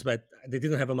great parents, but they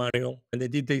didn't have a manual and they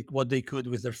did what they could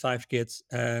with their 5 kids.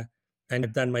 And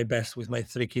I've done my best with my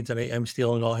 3 kids and I'm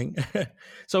still ongoing.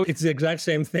 So it's the exact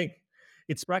same thing.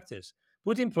 It's practice.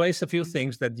 put in place a few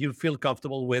things that you feel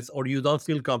comfortable with or you don't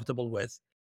feel comfortable with.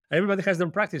 Everybody has their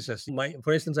practices.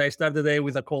 For instance, I start the day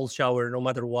with a cold shower, no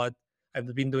matter what.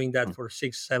 I've been doing that for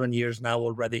 6-7 years now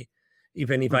already.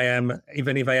 Even if I am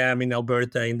in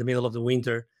Alberta in the middle of the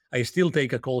winter, I still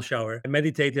take a cold shower. I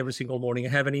meditate every single morning. I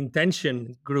have an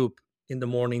intention group in the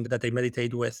morning that I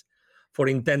meditate with for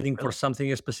intending for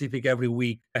something specific every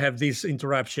week. I have these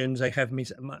interruptions. I have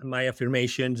my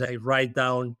affirmations. I write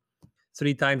down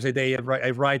 3 times a day.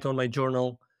 I write on my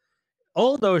journal.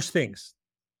 All those things,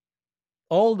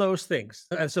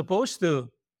 as opposed to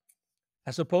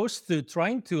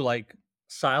trying to like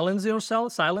silence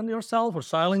yourself or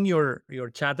silence your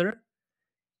chatter.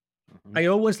 I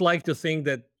always like to think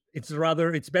that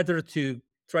it's better to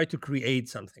try to create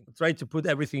something, try to put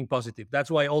everything positive.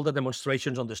 That's why all the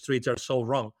demonstrations on the streets are so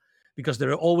wrong, because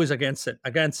they're always against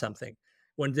something.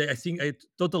 When I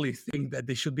totally think that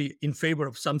they should be in favor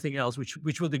of something else,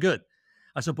 which will be good,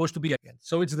 as opposed to be against.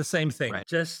 So it's the same thing. Right.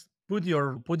 Just put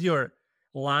your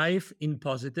life in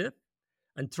positive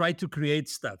and try to create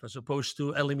stuff as opposed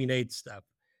to eliminate stuff.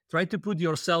 Try to put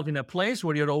yourself in a place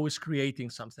where you're always creating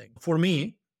something. For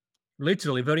me,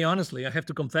 literally, very honestly, I have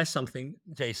to confess something,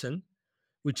 Jason,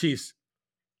 which is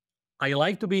I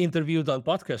like to be interviewed on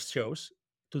podcast shows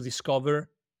to discover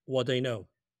what I know.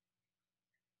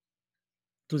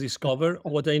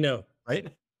 Right?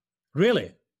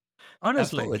 Really.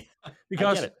 Honestly.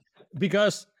 Absolutely.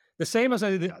 Because the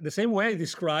same way I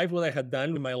described what I had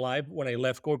done in my life when I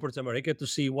left corporate America to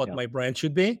see what my brand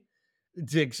should be,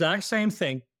 the exact same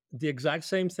thing.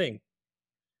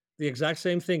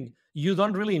 You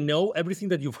don't really know everything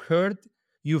that you've heard,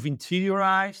 you've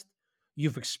interiorized,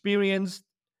 you've experienced,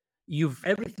 you've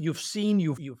seen,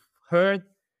 you've heard,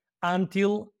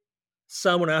 until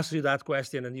someone asks you that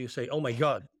question and you say, "Oh my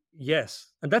God,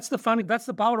 yes." And that's the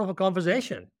power of a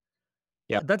conversation.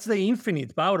 Yeah, that's the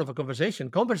infinite power of a conversation.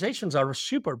 Conversations are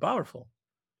super powerful.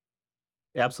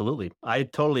 Absolutely. I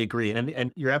totally agree.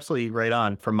 And you're absolutely right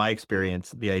on. From my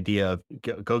experience, the idea of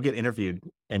go get interviewed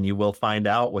and you will find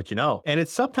out what you know. And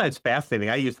it's sometimes fascinating.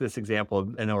 I use this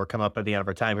example, I know we're coming up at the end of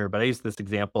our time here, but I use this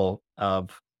example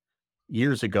of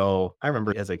years ago. I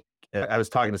remember I was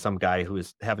talking to some guy who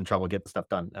was having trouble getting stuff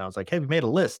done. And I was like, "Hey, we made a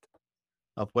list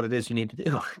of what it is you need to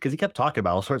do." Because he kept talking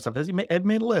about all sorts of stuff. Ed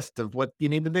made a list of what you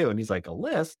need to do. And he's like, "A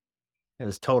list?" It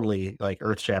was totally like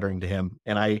earth shattering to him.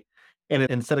 And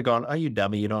instead of going, "Oh, you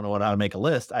dummy, you don't know how to make a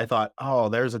list," I thought, oh,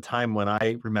 there's a time when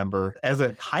I remember as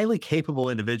a highly capable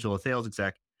individual, a sales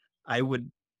exec,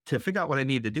 to figure out what I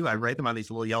needed to do, I write them on these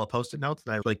little yellow Post-it notes.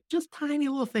 And I was like, just tiny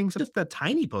little things, just a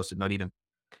tiny Post-it note even.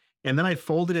 And then I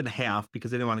folded it in half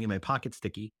because I didn't want to get my pocket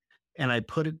sticky. And I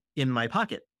put it in my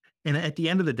pocket. And at the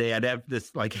end of the day, I'd have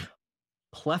this like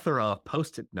plethora of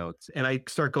Post-it notes. And I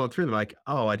start going through them like,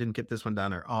 oh, I didn't get this one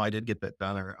done, or oh, I did get that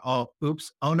done, or oh,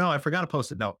 oops, oh no, I forgot a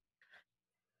Post-it note.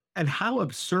 And how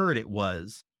absurd it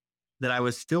was that I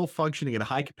was still functioning at a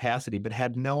high capacity, but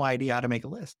had no idea how to make a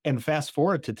list. And fast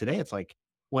forward to today, it's like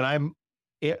when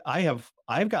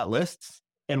I've got lists,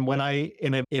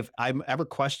 and if I'm ever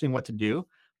questioning what to do,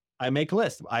 I make a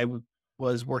list. I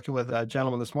was working with a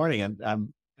gentleman this morning, and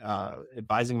I'm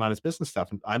advising him on his business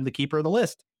stuff, and I'm the keeper of the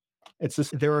list. It's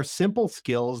just, there are simple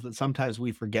skills that sometimes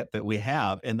we forget that we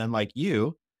have. And then like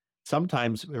you,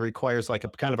 sometimes it requires like a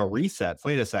kind of a reset.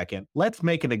 Wait a second, let's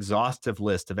make an exhaustive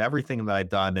list of everything that I've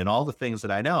done and all the things that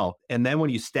I know. And then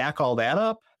when you stack all that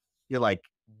up, you're like,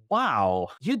 wow,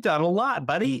 you've done a lot,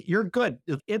 buddy. You're good.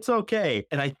 It's okay.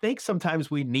 And I think sometimes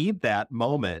we need that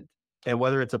moment. And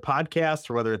whether it's a podcast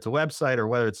or whether it's a website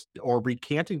or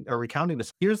recounting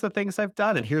this, here's the things I've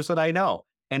done and here's what I know.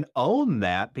 And own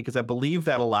that, because I believe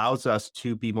that allows us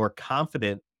to be more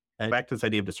confident. And back to this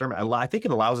idea of discernment, I think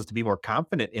it allows us to be more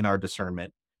confident in our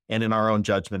discernment and in our own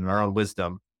judgment and our own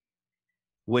wisdom,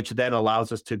 which then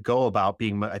allows us to go about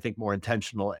being, I think, more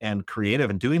intentional and creative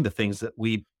and doing the things that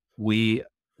we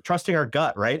trusting our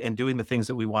gut, right? And doing the things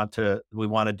that we want to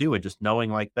do, and just knowing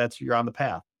like you're on the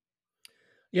path.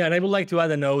 Yeah, and I would like to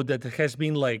add a note that has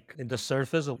been like in the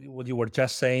surface of what you were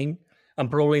just saying,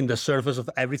 and probably in the surface of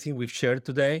everything we've shared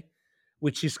today,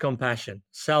 which is compassion,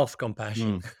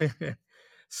 self-compassion.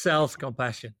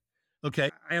 Self-compassion. Okay.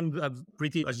 I am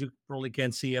pretty, as you probably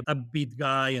can see, a upbeat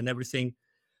guy and everything.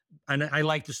 And I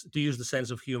like to use the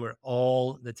sense of humor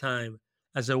all the time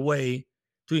as a way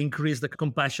to increase the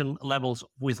compassion levels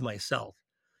with myself,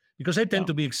 because I tend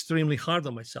to be extremely hard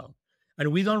on myself.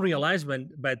 And we don't realize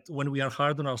but when we are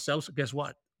hard on ourselves, guess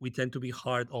what? We tend to be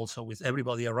hard also with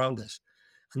everybody around us.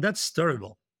 And that's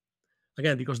terrible.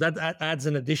 Again, because that adds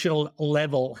an additional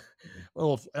level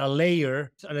of an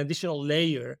additional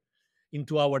layer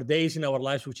into our days, in our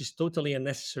lives, which is totally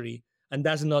unnecessary, and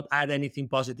does not add anything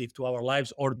positive to our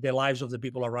lives or the lives of the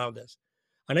people around us.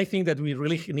 And I think that we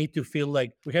really need to feel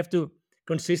like we have to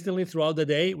consistently throughout the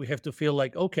day, we have to feel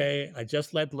like, okay, I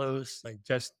just let loose.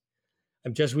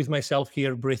 I'm just with myself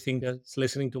here, breathing, just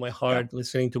listening to my heart,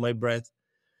 listening to my breath,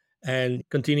 and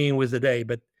continuing with the day.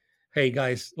 But hey,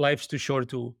 guys, life's too short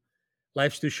to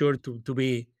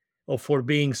be or for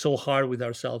being so hard with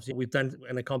ourselves. We've done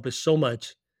and accomplished so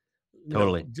much.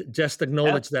 Totally. Just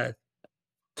acknowledge that.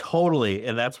 Totally.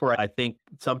 And that's where I think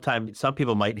sometimes some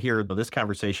people might hear this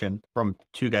conversation from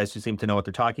two guys who seem to know what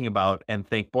they're talking about and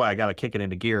think, boy, I got to kick it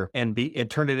into gear and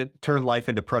turn life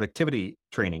into productivity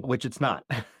training, which it's not.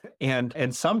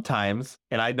 And sometimes,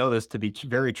 and I know this to be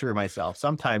very true myself,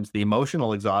 sometimes the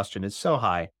emotional exhaustion is so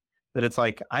high that it's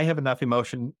like, I have enough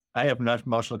emotional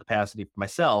capacity for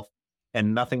myself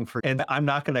and and I'm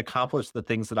not going to accomplish the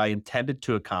things that I intended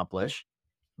to accomplish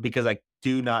because I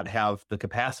do not have the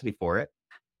capacity for it.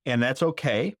 And that's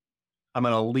okay. I'm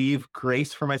going to leave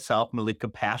grace for myself. I'm going to leave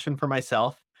compassion for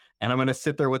myself. And I'm going to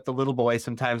sit there with the little boy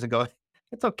sometimes and go,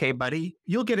 it's okay, buddy.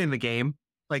 You'll get in the game.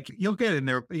 Like you'll get in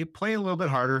there. You play a little bit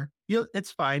harder.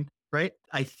 It's fine. Right.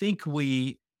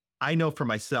 I know for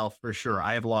myself, for sure,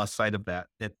 I have lost sight of that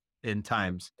in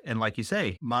times. And like you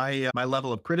say, my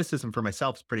level of criticism for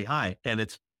myself is pretty high, and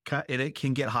it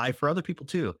can get high for other people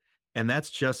too. And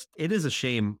it is a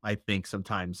shame, I think,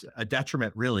 sometimes a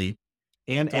detriment really.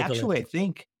 And Totally. actually, I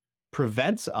think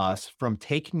prevents us from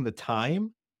taking the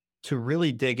time to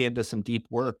really dig into some deep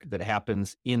work that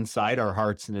happens inside our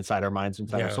hearts and inside our minds,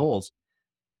 inside our Yeah. souls,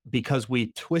 because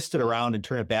we twist it around and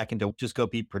turn it back into just go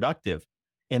be productive.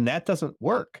 And that doesn't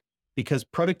work because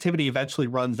productivity eventually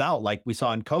runs out, like we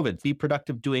saw in COVID. Be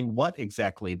productive doing what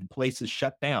exactly? The place is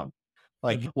shut down.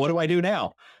 Like, what do I do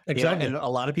now? Exactly. And a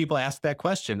lot of people ask that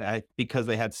question because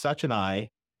they had such an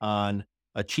eye on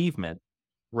achievement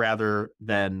rather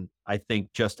than, I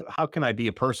think, just how can I be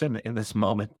a person in this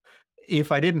moment?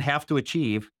 If I didn't have to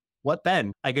achieve, what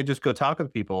then? I could just go talk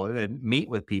with people and meet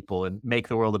with people and make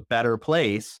the world a better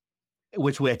place,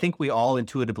 which I think we all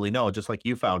intuitively know, just like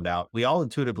you found out. We all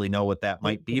intuitively know what that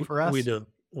might be for us. We do.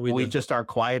 We just aren't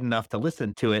quiet enough to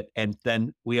listen to it. And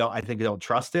then I think we don't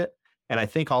trust it. And I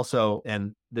think also,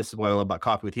 and this is what I love about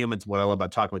Coffee with Humans, what I love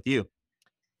about talking with you,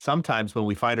 sometimes when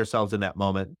we find ourselves in that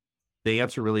moment, the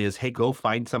answer really is, hey, go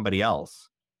find somebody else,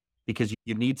 because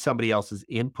you need somebody else's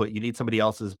input. You need somebody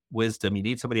else's wisdom. You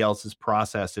need somebody else's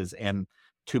processes, and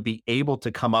to be able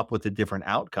to come up with a different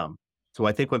outcome. So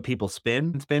I think when people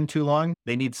spin too long,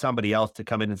 they need somebody else to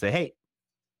come in and say,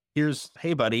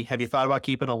 hey, buddy, have you thought about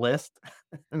keeping a list?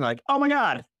 And like, oh my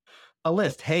God, a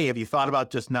list. Hey, have you thought about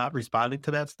just not responding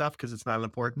to that stuff because it's not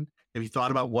important? Have you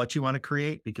thought about what you want to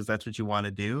create because that's what you want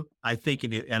to do? I think,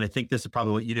 and I think this is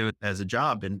probably what you do as a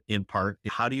job in part.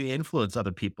 How do you influence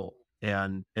other people?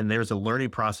 And there's a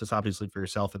learning process, obviously, for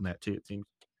yourself in that too, it seems.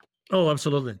 Oh,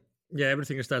 absolutely. Yeah,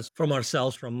 everything starts from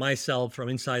ourselves, from myself, from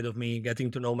inside of me,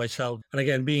 getting to know myself. And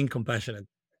again, being compassionate.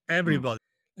 Everybody.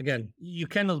 Again, you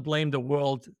cannot blame the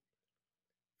world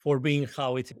for being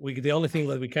how it is. The only thing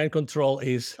that we can control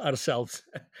is ourselves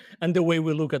and the way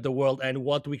we look at the world and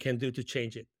what we can do to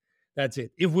change it. That's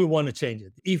it. If we want to change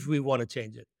it.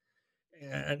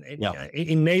 And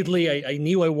innately, I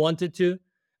knew I wanted to.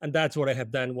 And that's what I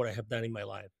have done in my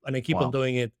life. And I keep on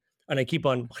doing it. And I keep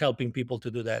on helping people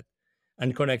to do that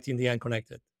and connecting the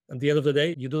unconnected. At the end of the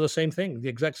day, you do the same thing, the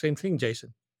exact same thing,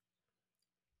 Jason.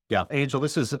 Yeah, Angel,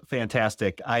 this is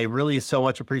fantastic. I really so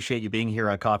much appreciate you being here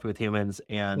on Coffee with Humans.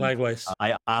 And likewise,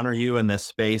 I honor you in this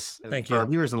space. Thank you. For our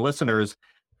viewers and listeners,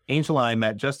 Angel and I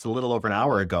met just a little over an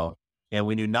hour ago, and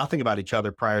we knew nothing about each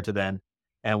other prior to then.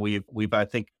 And we've I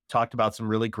think, talked about some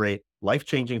really great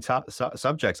life-changing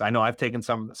subjects. I know I've taken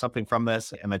something from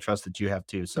this, and I trust that you have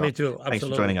too. So me too. Absolutely. Thanks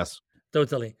for joining us.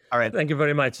 Totally. All right. Thank you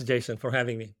very much, Jason, for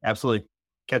having me. Absolutely.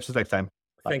 Catch us next time.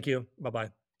 Bye. Thank you. Bye-bye.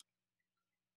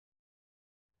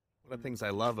 One of the things I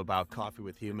love about Coffee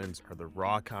with Humans are the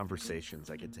raw conversations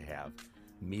I get to have,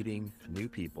 meeting new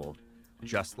people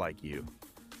just like you.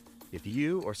 If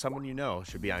you or someone you know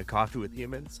should be on Coffee with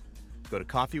Humans, go to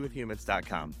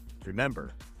coffeewithhumans.com.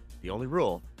 Remember, the only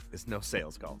rule is no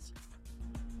sales calls.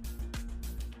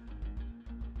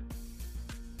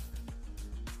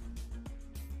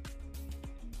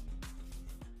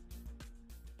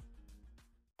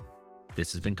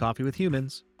 This has been Coffee with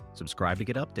Humans. Subscribe to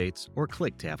get updates or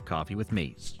click to have coffee with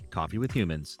me.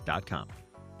 coffeewithhumans.com.